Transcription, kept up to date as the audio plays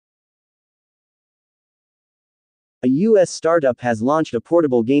A US startup has launched a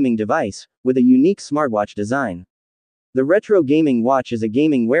portable gaming device with a unique smartwatch design. The retro gaming watch is a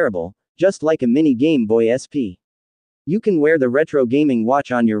gaming wearable, just like a mini Game Boy SP. You can wear the retro gaming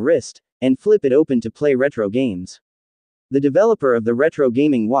watch on your wrist and flip it open to play retro games. The developer of the retro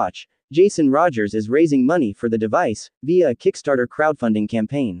gaming watch, Jason Rogers, is raising money for the device via a Kickstarter crowdfunding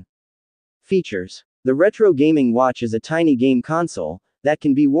campaign. Features: the retro gaming watch is a tiny game console that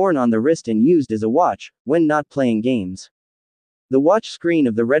can be worn on the wrist and used as a watch when not playing games. The watch screen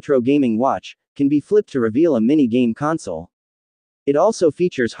of the retro gaming watch can be flipped to reveal a mini game console. It also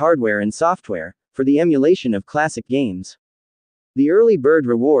features hardware and software for the emulation of classic games. The early bird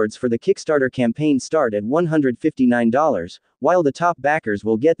rewards for the Kickstarter campaign start at $159, while the top backers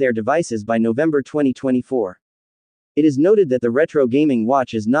will get their devices by November 2024. It is noted that the retro gaming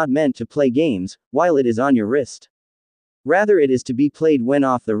watch is not meant to play games while it is on your wrist. Rather, it is to be played when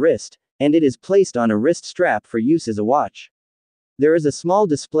off the wrist, and it is placed on a wrist strap for use as a watch. There is a small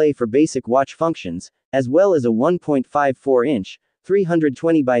display for basic watch functions, as well as a 1.54-inch,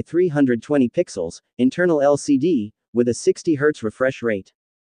 320 by 320 pixels, internal LCD, with a 60 Hz refresh rate.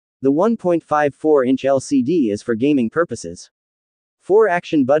 The 1.54-inch LCD is for gaming purposes. 4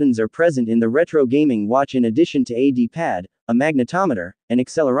 action buttons are present in the retro gaming watch in addition to a D-pad, a magnetometer, an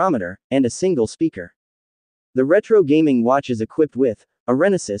accelerometer, and a single speaker. The retro gaming watch is equipped with a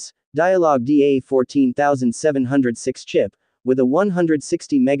Renesas Dialog DA14706 chip, with a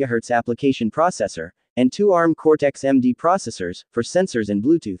 160 MHz application processor, and 2 ARM Cortex-M processors, for sensors and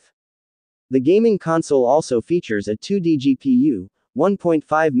Bluetooth. The gaming console also features a 2D GPU, 1.5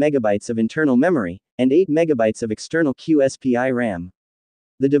 MB of internal memory, and 8 MB of external QSPI RAM.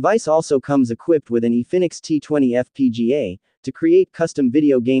 The device also comes equipped with an Efinix T20 FPGA, to create custom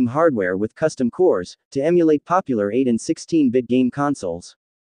video game hardware with custom cores, to emulate popular 8 and 16-bit game consoles.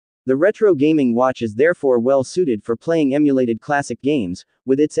 The retro gaming watch is therefore well suited for playing emulated classic games,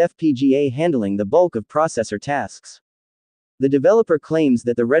 with its FPGA handling the bulk of processor tasks. The developer claims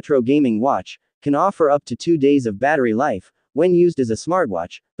that the retro gaming watch can offer up to 2 days of battery life when used as a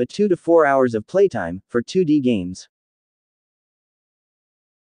smartwatch, but 2 to 4 hours of playtime for 2D games.